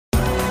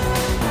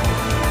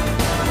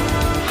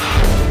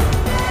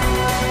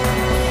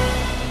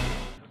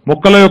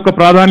మొక్కల యొక్క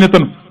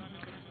ప్రాధాన్యతను,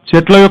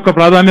 చెట్ల యొక్క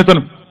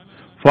ప్రాధాన్యతను,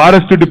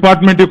 ఫారెస్ట్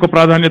డిపార్ట్మెంట్ యొక్క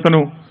ప్రాధాన్యతను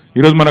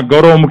ఈరోజు మన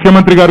గౌరవ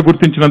ముఖ్యమంత్రి గారు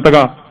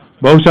గుర్తించినంతగా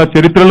బహుశా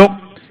చరిత్రలో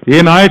ఏ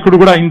నాయకుడు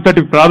కూడా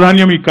ఇంతటి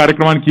ప్రాధాన్యం ఈ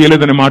కార్యక్రమానికి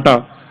ఇవ్వలేదనే మాట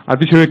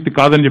అతిశయోక్తి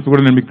కాదని చెప్పి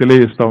కూడా నేను మీకు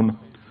తెలియజేస్తా ఉన్నా.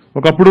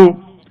 ఒకప్పుడు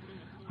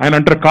ఆయన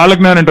అంటారు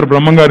కాలజ్ఞాని అంటారు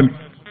బ్రహ్మం గారిని,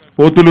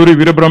 పోతులూరి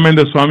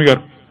వీరబ్రహ్మేంద్ర స్వామి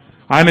గారు.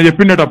 ఆయన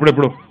చెప్పిండట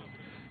అప్పుడెప్పుడు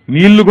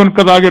నీళ్లు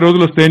కొనుక్క తాగే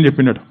రోజులు వస్తాయని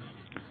చెప్పిండట.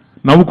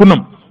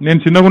 నవ్వుకున్నాం. నేను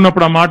చిన్నగా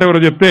ఉన్నప్పుడు ఆ మాట ఎవరో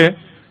చెప్తే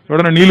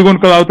ఎవడన్నా నీళ్లు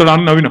కొనుక్క తాగుతాడు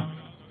అని నవ్వినా.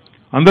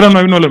 అందరం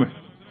నవ్విన వాళ్ళమే.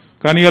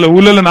 కానీ ఇలా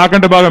ఊళ్ళలో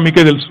నాకంటే బాగా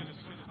మీకే తెలుసు.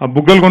 ఆ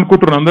బుగ్గలు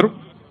కొనుక్కుంటున్నారు అందరూ,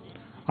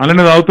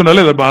 అలానే తాగుతున్నా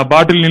లేదా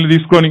బాటిల్ నీళ్లు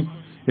తీసుకొని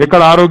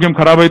ఎక్కడ ఆరోగ్యం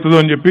ఖరాబ్ అవుతుందో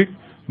అని చెప్పి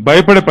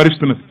భయపడే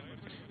పరిస్థితి ఉన్నది.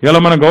 ఇలా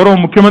మన గౌరవ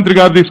ముఖ్యమంత్రి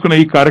గారు తీసుకున్న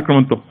ఈ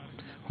కార్యక్రమంతో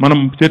మనం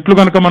చెట్లు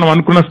కనుక మనం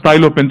అనుకున్న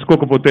స్థాయిలో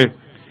పెంచుకోకపోతే,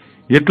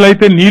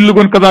 ఎట్లయితే నీళ్లు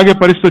కొనుక తాగే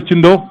పరిస్థితి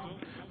వచ్చిందో,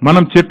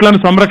 మనం చెట్లను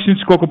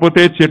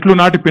సంరక్షించుకోకపోతే, చెట్లు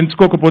నాటి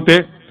పెంచుకోకపోతే,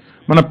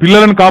 మన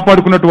పిల్లలను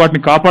కాపాడుకున్నట్టు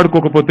వాటిని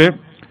కాపాడుకోకపోతే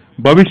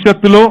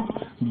భవిష్యత్తులో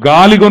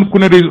గాలి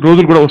కొనుక్కునే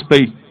రోజులు కూడా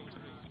వస్తాయి.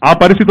 ఆ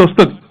పరిస్థితి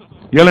వస్తుంది.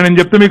 ఇలా నేను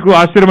చెప్తే మీకు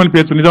ఆశ్చర్యం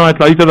అనిపించచ్చు, నిజం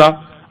అట్లా అవుతుందా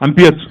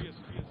అనిపించచ్చు.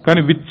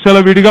 కానీ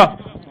విచ్చలవిడిగా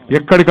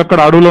ఎక్కడికక్కడ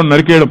అడవులను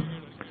నరికేయడం,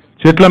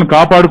 చెట్లను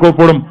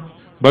కాపాడుకోకపోవడం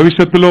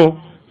భవిష్యత్తులో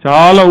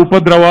చాలా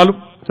ఉపద్రవాలు,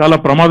 చాలా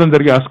ప్రమాదం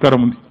జరిగే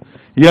ఆస్కారం ఉంది.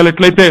 ఇవాళ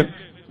ఎట్లయితే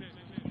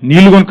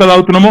నీళ్లు కొనుక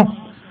తాగుతున్నామో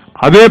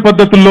అదే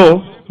పద్ధతుల్లో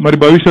మరి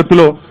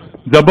భవిష్యత్తులో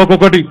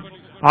దెబ్బకొకటి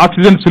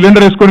ఆక్సిజన్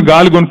సిలిండర్ వేసుకొని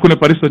గాలి కొనుక్కునే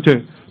పరిస్థితి వచ్చే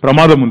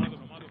ప్రమాదం ఉంది.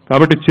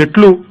 కాబట్టి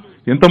చెట్లు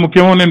ఎంత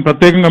ముఖ్యమో నేను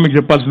ప్రత్యేకంగా మీకు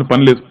చెప్పాల్సిన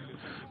పని లేదు.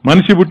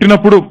 మనిషి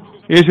పుట్టినప్పుడు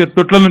వేసే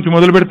తొట్ల నుంచి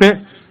మొదలు పెడితే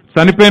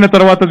చనిపోయిన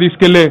తర్వాత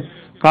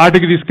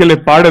కాటికి తీసుకెళ్లే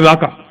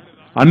పాడేదాకా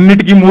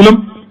అన్నిటికీ మూలం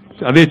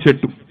అదే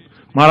చెట్టు.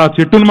 మరి ఆ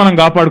చెట్టును మనం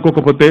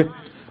కాపాడుకోకపోతే,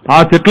 ఆ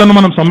చెట్లను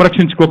మనం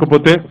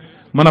సంరక్షించుకోకపోతే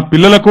మన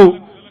పిల్లలకు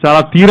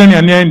చాలా తీరని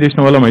అన్యాయం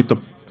చేసిన వాళ్ళం అవుతాం.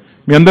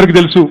 మీ అందరికీ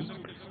తెలుసు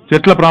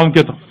చెట్ల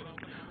ప్రాముఖ్యత.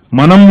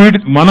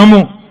 మనము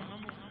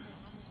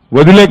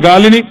వదిలే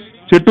గాలిని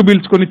చెట్టు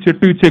పీల్చుకొని,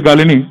 చెట్టు ఇచ్చే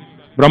గాలిని,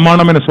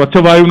 బ్రహ్మాండమైన స్వచ్ఛ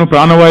వాయువును,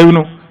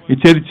 ప్రాణవాయువును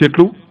ఇచ్చేది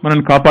చెట్లు,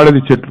 మనల్ని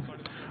కాపాడేది చెట్లు.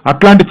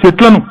 అట్లాంటి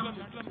చెట్లను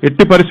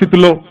ఎట్టి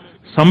పరిస్థితుల్లో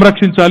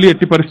సంరక్షించాలి,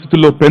 ఎట్టి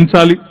పరిస్థితుల్లో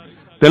పెంచాలి.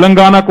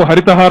 తెలంగాణకు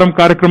హరితహారం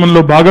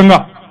కార్యక్రమంలో భాగంగా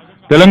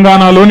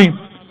తెలంగాణలోని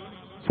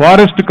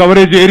ఫారెస్ట్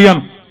కవరేజ్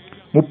ఏరియాను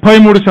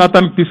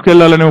 33%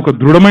 తీసుకెళ్లాలనే ఒక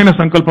దృఢమైన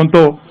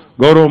సంకల్పంతో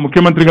గౌరవ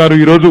ముఖ్యమంత్రి గారు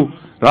ఈరోజు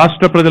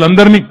రాష్ట్ర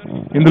ప్రజలందరినీ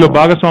ఇందులో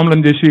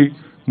భాగస్వాములను చేసి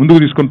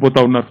ముందుకు తీసుకొని పోతా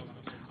ఉన్నారు.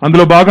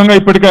 అందులో భాగంగా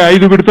ఇప్పటికే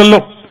 5 విడతల్లో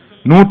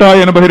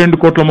 182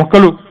 కోట్ల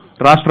మొక్కలు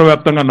రాష్ట్ర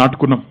వ్యాప్తంగా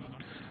నాటుకున్నాం.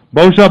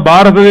 బహుశా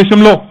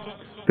భారతదేశంలో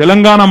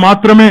తెలంగాణ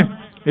మాత్రమే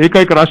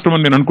ఏకైక రాష్ట్రం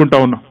అని నేను అనుకుంటా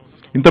ఉన్నా.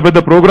 ఇంత పెద్ద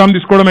ప్రోగ్రాం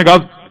తీసుకోవడమే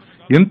కాదు,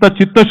 ఎంత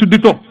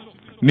చిత్తశుద్ధితో,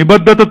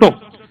 నిబద్ధతతో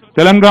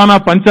తెలంగాణ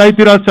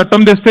పంచాయతీరాజ్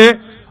చట్టం తెస్తే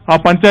ఆ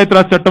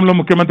పంచాయతీరాజ్ చట్టంలో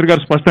ముఖ్యమంత్రి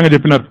గారు స్పష్టంగా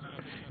చెప్పినారు,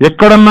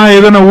 ఎక్కడన్నా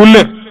ఏదైనా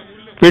ఊళ్ళే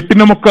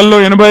పెట్టిన మొక్కల్లో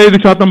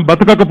 85%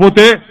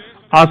 బతకకపోతే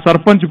ఆ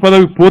సర్పంచ్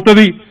పదవి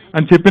పోతది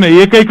అని చెప్పిన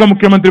ఏకైక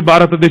ముఖ్యమంత్రి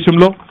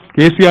భారతదేశంలో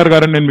కేసీఆర్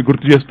గారని నేను మీకు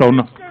గుర్తు చేస్తా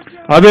ఉన్నా.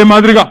 అదే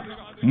మాదిరిగా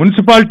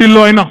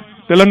మున్సిపాలిటీల్లో అయినా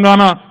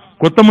తెలంగాణ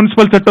కొత్త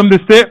మున్సిపల్ చట్టం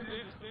తెస్తే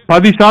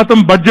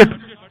 10% budget,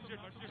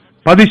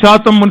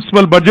 10%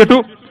 municipal budget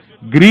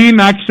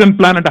green action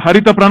plan అంటే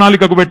హరిత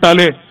ప్రణాళికకు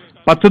పెట్టాలి.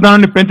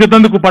 పచ్చదనాన్ని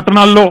పెంచేందుకు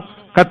పట్టణాల్లో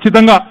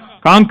ఖచ్చితంగా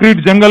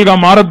కాంక్రీట్ జంగల్ గా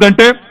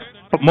మారద్దంటే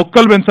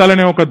మొక్కలు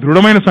పెంచాలనే ఒక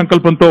దృఢమైన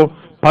సంకల్పంతో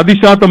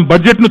 10%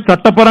 బడ్జెట్ ను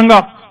చట్టపరంగా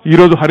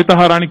ఈరోజు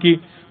హరితహారానికి,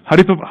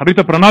 హరిత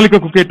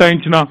ప్రణాళికకు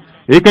కేటాయించిన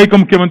ఏకైక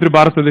ముఖ్యమంత్రి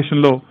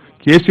భారతదేశంలో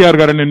కేసీఆర్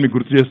గారని నేను మీకు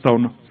గుర్తు చేస్తా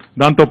ఉన్నా.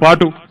 దాంతో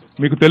పాటు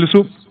మీకు తెలుసు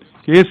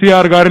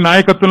కేసీఆర్ గారి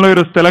నాయకత్వంలో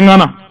ఈరోజు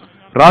తెలంగాణ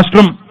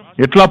రాష్ట్రం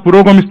ఎట్లా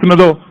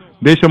పురోగమిస్తున్నదో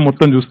దేశం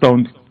మొత్తం చూస్తా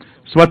ఉంది.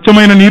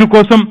 స్వచ్ఛమైన నీరు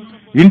కోసం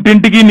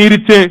ఇంటింటికి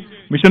నీరిచ్చే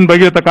మిషన్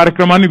భగీరథ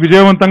కార్యక్రమాన్ని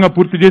విజయవంతంగా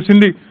పూర్తి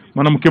చేసింది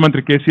మన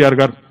ముఖ్యమంత్రి కేసీఆర్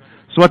గారు.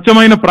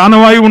 స్వచ్ఛమైన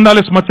ప్రాణవాయువు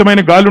ఉండాలి,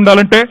 స్వచ్ఛమైన గాలి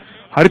ఉండాలంటే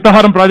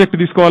హరితహారం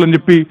ప్రాజెక్టు తీసుకోవాలని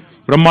చెప్పి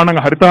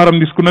బ్రహ్మాండంగా హరితహారం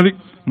తీసుకున్నది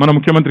మన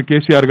ముఖ్యమంత్రి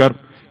కేసీఆర్ గారు.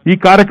 ఈ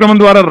కార్యక్రమం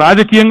ద్వారా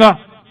రాజకీయంగా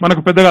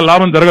మనకు పెద్దగా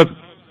లాభం జరగదు,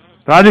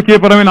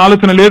 రాజకీయపరమైన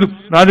ఆలోచన లేదు,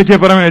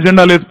 రాజకీయపరమైన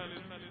ఎజెండా లేదు.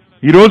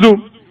 ఈరోజు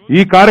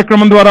ఈ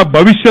కార్యక్రమం ద్వారా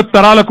భవిష్యత్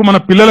తరాలకు, మన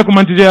పిల్లలకు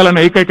మంచి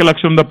చేయాలనే ఏకైక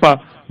లక్ష్యం తప్ప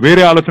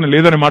వేరే ఆలోచన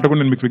లేదనే మాట కూడా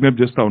నేను మీకు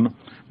విజ్ఞప్తి చేస్తా ఉన్నా.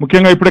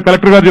 ముఖ్యంగా ఇప్పుడే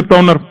కలెక్టర్ గారు చెప్తా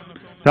ఉన్నారు,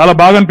 చాలా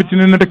బాగా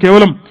అనిపించింది. ఏంటంటే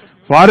కేవలం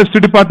ఫారెస్ట్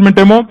డిపార్ట్మెంట్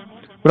ఏమో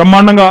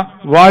బ్రహ్మాండంగా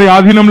వారి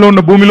ఆధీనంలో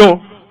ఉన్న భూమిలో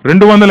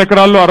 200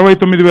 ఎకరాల్లో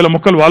 69,000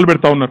 మొక్కలు వాళ్ళు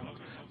పెడతా ఉన్నారు.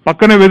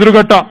 పక్కనే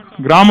వెదురుగట్ట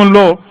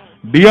గ్రామంలో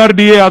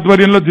డిఆర్డీఏ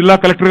ఆధ్వర్యంలో జిల్లా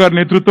కలెక్టర్ గారి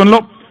నేతృత్వంలో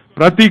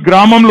ప్రతి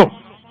గ్రామంలో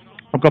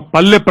ఒక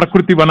పల్లె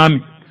ప్రకృతి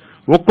వనాన్ని,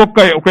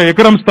 ఒక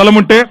ఎకరం స్థలం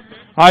ఉంటే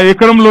ఆ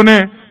ఎకరంలోనే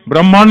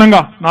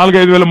బ్రహ్మాండంగా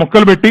 4-5 వేల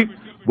మొక్కలు పెట్టి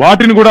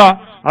వాటిని కూడా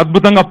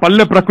అద్భుతంగా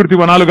పల్లె ప్రకృతి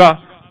వనాలుగా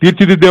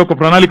తీర్చిదిద్దే ఒక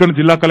ప్రణాళికను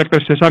జిల్లా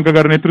కలెక్టర్ శశాంక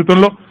గారి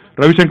నేతృత్వంలో,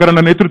 రవిశంకర్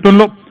అన్న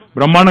నేతృత్వంలో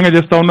బ్రహ్మాండంగా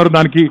చేస్తా ఉన్నారు.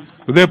 దానికి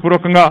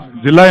హృదయపూర్వకంగా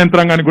జిల్లా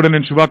యంత్రాంగానికి కూడా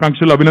నేను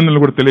శుభాకాంక్షలు,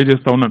 అభినందనలు కూడా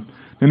తెలియజేస్తా ఉన్నాను.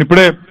 నేను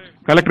ఇప్పుడే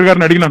కలెక్టర్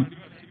గారిని అడిగినాను,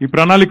 ఈ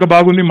ప్రణాళిక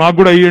బాగుంది, మాకు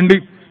కూడా ఇవ్వండి,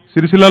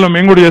 సిరిసిల్లాలో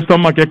మేము కూడా చేస్తాం,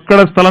 మాకు ఎక్కడ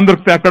స్థలం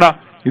దొరికితే అక్కడ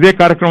ఇదే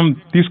కార్యక్రమం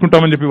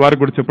తీసుకుంటామని చెప్పి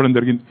వారికి కూడా చెప్పడం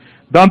జరిగింది.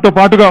 దాంతో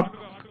పాటుగా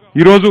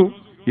ఈరోజు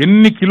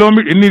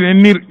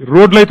ఎన్ని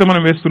రోడ్లు అయితే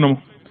మనం వేస్తున్నాము,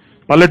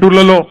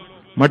 పల్లెటూర్లలో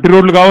మట్టి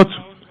రోడ్లు కావచ్చు,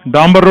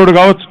 డాంబర్ రోడ్డు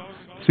కావచ్చు,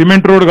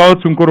 సిమెంట్ రోడ్డు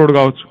కావచ్చు, ఇంకో రోడ్డు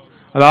కావచ్చు,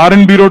 అది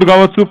ఆర్ఎన్బి రోడ్డు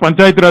కావచ్చు,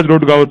 పంచాయతీరాజ్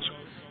రోడ్డు కావచ్చు,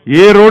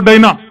 ఏ రోడ్డు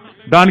అయినా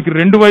దానికి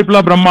రెండు వైపులా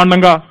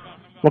బ్రహ్మాండంగా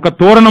ఒక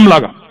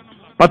తోరణంలాగా,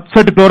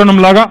 పచ్చటి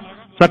తోరణంలాగా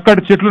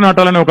చక్కటి చెట్లు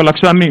నాటాలనే ఒక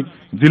లక్ష్యాన్ని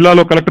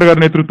జిల్లాలో కలెక్టర్ గారి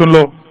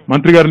నేతృత్వంలో,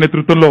 మంత్రి గారి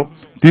నేతృత్వంలో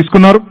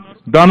తీసుకున్నారు.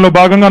 దానిలో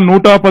భాగంగా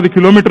 110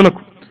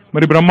 కిలోమీటర్లకు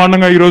మరి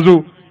బ్రహ్మాండంగా ఈరోజు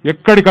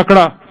ఎక్కడికక్కడ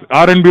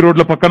ఆర్ఎన్బి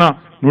రోడ్ల పక్కన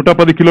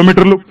 110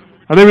 కిలోమీటర్లు,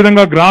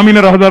 అదేవిధంగా గ్రామీణ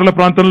రహదారుల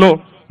ప్రాంతంలో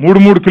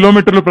 3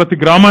 కిలోమీటర్లు ప్రతి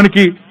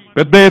గ్రామానికి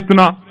పెద్ద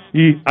ఎత్తున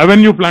ఈ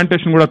అవెన్యూ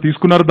ప్లాంటేషన్ కూడా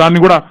తీసుకున్నారు. దాన్ని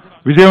కూడా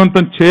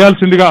విజయవంతం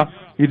చేయాల్సిందిగా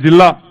ఈ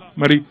జిల్లా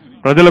మరి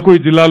ప్రజలకు, ఈ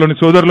జిల్లాలోని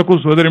సోదరులకు,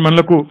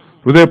 సోదరిమణులకు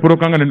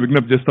హృదయపూర్వకంగా నేను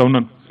విజ్ఞప్తి చేస్తా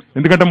ఉన్నాను.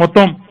 ఎందుకంటే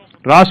మొత్తం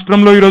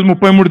రాష్ట్రంలో ఈరోజు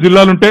 33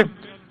 జిల్లాలుంటే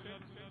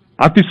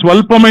అతి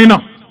స్వల్పమైన,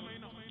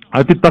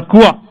 అతి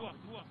తక్కువ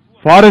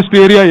ఫారెస్ట్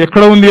ఏరియా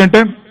ఎక్కడ ఉంది అంటే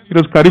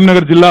ఈరోజు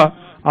కరీంనగర్ జిల్లా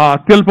ఆ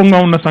అత్యల్పంగా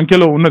ఉన్న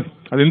సంఖ్యలో ఉన్నది.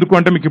 అది ఎందుకు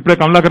అంటే మీకు ఇప్పుడే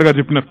కమలాకర్ గారు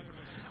చెప్పినారు.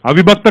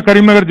 అవిభక్త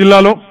కరీంనగర్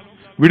జిల్లాలో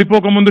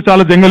విడిపోక ముందు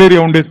చాలా జంగల్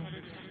ఏరియా ఉండేది.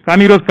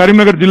 కానీ ఈరోజు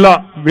కరీంనగర్ జిల్లా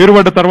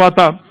వేరుపడ్డ తర్వాత,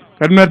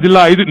 కరీంనగర్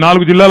జిల్లా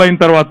 4 జిల్లాలు అయిన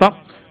తర్వాత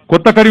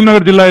కొత్త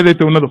కరీంనగర్ జిల్లా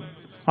ఏదైతే ఉన్నదో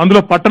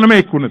అందులో పట్టణమే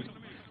ఎక్కువ ఉన్నది.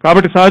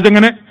 కాబట్టి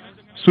సహజంగానే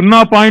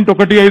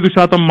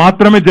 0.15%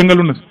 మాత్రమే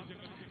జంగల్ ఉన్నది.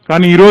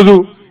 కానీ ఈరోజు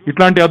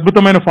ఇట్లాంటి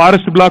అద్భుతమైన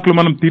ఫారెస్ట్ బ్లాక్లు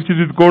మనం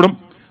తీర్చిదిద్దుకోవడం,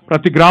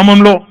 ప్రతి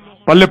గ్రామంలో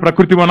పల్లె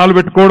ప్రకృతి వనాలు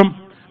పెట్టుకోవడం,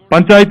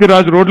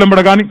 పంచాయతీరాజ్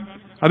రోడ్లెంబడ కానీ,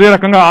 అదే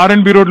రకంగా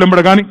ఆర్ఎన్బి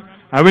రోడ్లెంబడ కానీ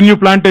అవెన్యూ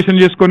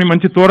ప్లాంటేషన్ చేసుకొని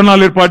మంచి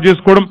తోరణాలు ఏర్పాటు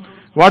చేసుకోవడం,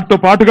 వాటితో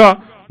పాటుగా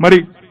మరి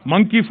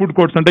మంకీ ఫుడ్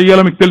కోర్ట్స్ అంటే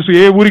ఇవాళ మీకు తెలుసు,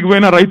 ఏ ఊరికి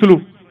పోయినా రైతులు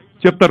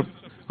చెప్తారు,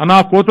 అన్నా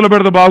కోతుల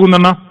బెడద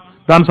బాగుందన్నా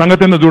దాని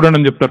సంగతి ఏందో చూడండి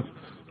అని చెప్తారు.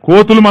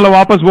 కోతులు మళ్ళీ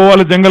వాపస్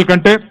పోవాలి జంగల్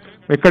కంటే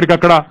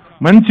ఎక్కడికక్కడ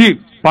మంచి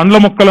పండ్ల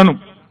మొక్కలను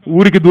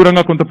ఊరికి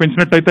దూరంగా కొంత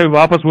పెంచినట్టయితే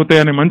వాపస్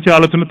పోతాయనే మంచి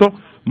ఆలోచనతో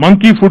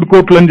మంకీ ఫుడ్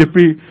కోర్టులు అని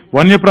చెప్పి,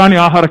 వన్యప్రాణి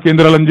ఆహార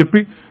కేంద్రాలు అని చెప్పి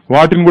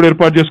వాటిని కూడా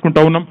ఏర్పాటు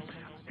చేసుకుంటా ఉన్నాం.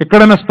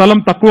 ఎక్కడైనా స్థలం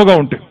తక్కువగా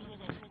ఉంటే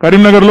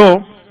కరీంనగర్లో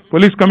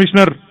పోలీస్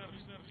కమిషనర్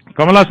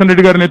కమలాసన్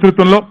రెడ్డి గారి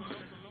నేతృత్వంలో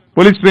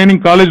పోలీస్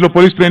ట్రైనింగ్ కాలేజ్లో,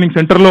 పోలీస్ ట్రైనింగ్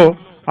సెంటర్లో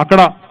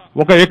అక్కడ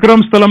 1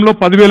 ఎకరం స్థలంలో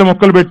 10,000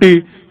 మొక్కలు పెట్టి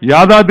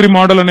యాదాద్రి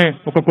మోడల్ అనే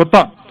ఒక కొత్త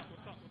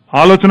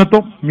ఆలోచనతో,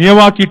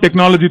 మియవాకీ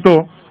టెక్నాలజీతో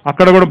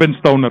అక్కడ కూడా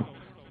పెంచుతా ఉన్నారు.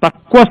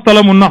 తక్కువ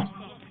స్థలం ఉన్నా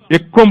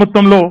ఎక్కువ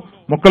మొత్తంలో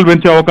మొక్కలు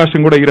పెంచే అవకాశం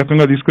కూడా ఈ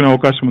రకంగా తీసుకునే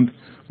అవకాశం ఉంది.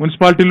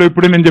 మున్సిపాలిటీలో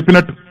ఇప్పుడే నేను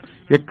చెప్పినట్టు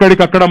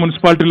ఎక్కడికక్కడ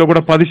మున్సిపాలిటీలో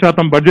కూడా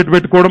 10% బడ్జెట్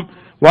పెట్టుకోవడం,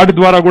 వాటి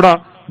ద్వారా కూడా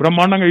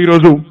బ్రహ్మాండంగా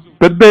ఈరోజు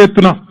పెద్ద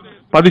ఎత్తున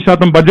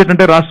 10% బడ్జెట్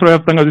అంటే రాష్ట్ర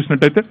వ్యాప్తంగా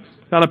చూసినట్టయితే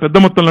చాలా పెద్ద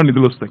మొత్తంలో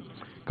నిధులు వస్తాయి.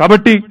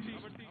 కాబట్టి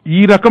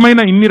ఈ రకమైన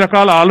ఇన్ని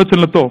రకాల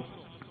ఆలోచనలతో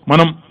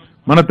మనం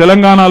మన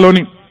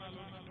తెలంగాణలోని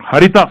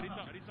హరిత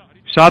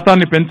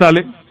శాతాన్ని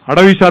పెంచాలి,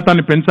 అడవి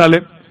శాతాన్ని పెంచాలి,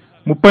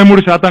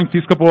 33%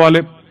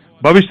 తీసుకుపోవాలి,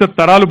 భవిష్యత్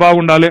తరాలు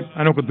బాగుండాలి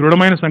అనే ఒక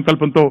దృఢమైన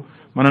సంకల్పంతో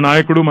మన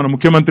నాయకుడు, మన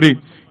ముఖ్యమంత్రి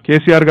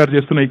కేసీఆర్ గారు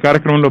చేస్తున్న ఈ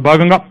కార్యక్రమంలో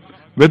భాగంగా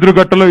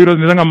వెదురుగట్టలో ఈరోజు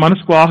నిజంగా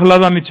మనసుకు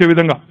ఆహ్లాదాన్ని ఇచ్చే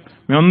విధంగా,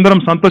 మేమందరం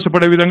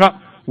సంతోషపడే విధంగా,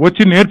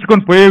 వచ్చి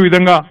నేర్చుకొని పోయే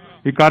విధంగా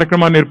ఈ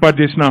కార్యక్రమాన్ని ఏర్పాటు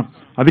చేసిన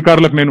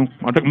అధికారులకు నేను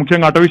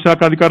ముఖ్యంగా అటవీ శాఖ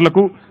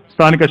అధికారులకు,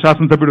 స్థానిక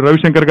శాసనసభ్యుడు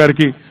రవిశంకర్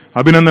గారికి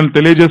అభినందనలు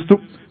తెలియజేస్తూ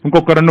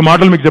ఇంకొక 2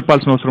 మాటలు మీకు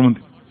చెప్పాల్సిన అవసరం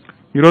ఉంది.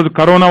 ఈరోజు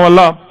కరోనా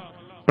వల్ల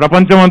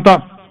ప్రపంచం అంతా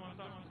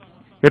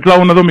ఎట్లా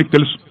ఉన్నదో మీకు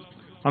తెలుసు.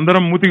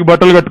 అందరం మూతికి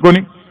బట్టలు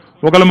కట్టుకొని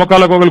ఒకళ్ళ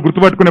ముఖాలకు ఒకళ్ళు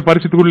గుర్తుపట్టుకునే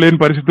పరిస్థితి కూడా లేని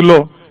పరిస్థితుల్లో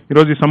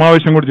ఈరోజు ఈ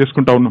సమావేశం కూడా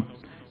చేసుకుంటా ఉన్నాం.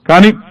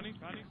 కానీ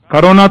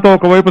కరోనాతో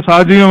ఒకవైపు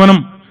సహజీవనం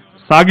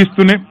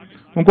సాగిస్తూనే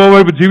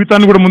ఇంకోవైపు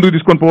జీవితాన్ని కూడా ముందుకు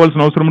తీసుకొని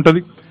పోవాల్సిన అవసరం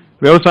ఉంటుంది.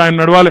 వ్యవసాయం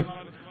నడవాలి,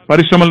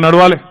 పరిశ్రమలు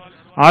నడవాలి,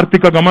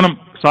 ఆర్థిక గమనం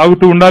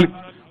సాగుతూ ఉండాలి.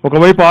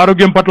 ఒకవైపు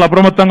ఆరోగ్యం పట్ల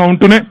అప్రమత్తంగా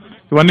ఉంటూనే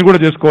ఇవన్నీ కూడా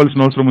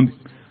చేసుకోవాల్సిన అవసరం ఉంది.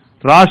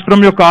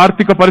 రాష్ట్రం యొక్క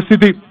ఆర్థిక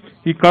పరిస్థితి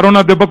ఈ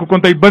కరోనా దెబ్బకు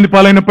కొంత ఇబ్బంది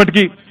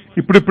పాలైనప్పటికీ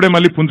ఇప్పుడిప్పుడే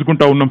మళ్ళీ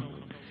పుంజుకుంటా ఉన్నాం.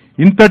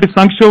 ఇంతటి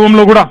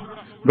సంక్షోభంలో కూడా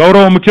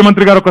గౌరవ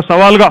ముఖ్యమంత్రి గారు ఒక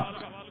సవాల్గా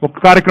ఒక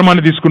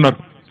కార్యక్రమాన్ని తీసుకున్నారు.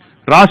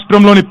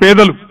 రాష్ట్రంలోని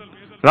పేదలు,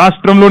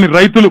 రాష్ట్రంలోని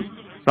రైతులు,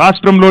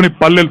 రాష్ట్రంలోని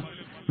పల్లెలు,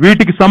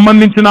 వీటికి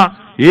సంబంధించిన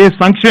ఏ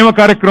సంక్షేమ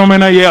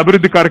కార్యక్రమమైనా, ఏ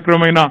అభివృద్ధి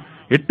కార్యక్రమమైనా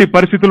ఎట్టి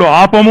పరిస్థితుల్లో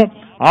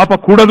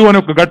ఆపకూడదు అని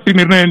ఒక గట్టి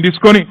నిర్ణయం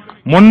తీసుకొని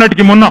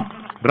మొన్నటికి మొన్న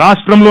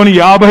రాష్ట్రంలోని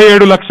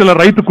 57 లక్షల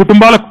రైతు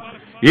కుటుంబాలకు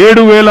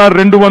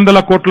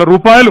 7,200 కోట్ల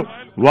రూపాయలు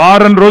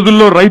వారం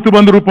రోజుల్లో రైతు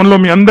బంధు రూపంలో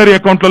మీ అందరి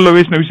అకౌంట్లలో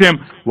వేసిన విషయం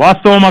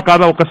వాస్తవమా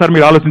కాదా ఒక్కసారి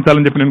మీరు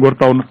ఆలోచించాలని చెప్పి నేను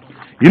కోరుతా ఉన్నా.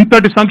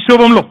 ఇంతటి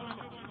సంక్షోభంలో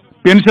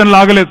పెన్షన్లు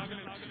ఆగలేదు,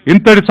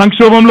 ఇంతటి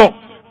సంక్షోభంలో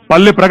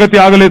పల్లె ప్రగతి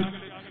ఆగలేదు,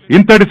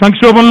 ఇంతటి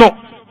సంక్షోభంలో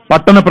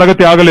పట్టణ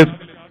ప్రగతి ఆగలేదు,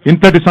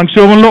 ఇంతటి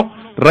సంక్షోభంలో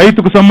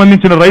రైతుకు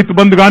సంబంధించిన రైతు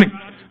బంధు గాని,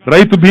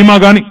 రైతు బీమా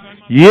గాని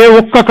ఏ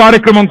ఒక్క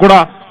కార్యక్రమం కూడా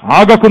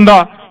ఆగకుండా,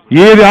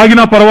 ఏది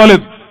ఆగినా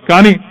పర్వాలేదు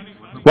కానీ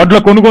వడ్ల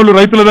కొనుగోలు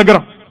రైతుల దగ్గర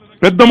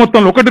పెద్ద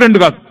మొత్తంలో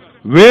 1-2 కాదు,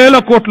 1,000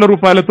 కోట్ల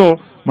రూపాయలతో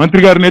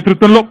మంత్రి గారి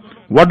నేతృత్వంలో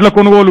వడ్ల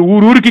కొనుగోలు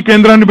ఊరూరికి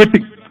కేంద్రాన్ని పెట్టి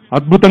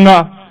అద్భుతంగా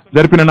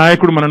జరిపిన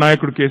నాయకుడు మన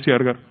నాయకుడు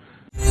కేసీఆర్ గారు.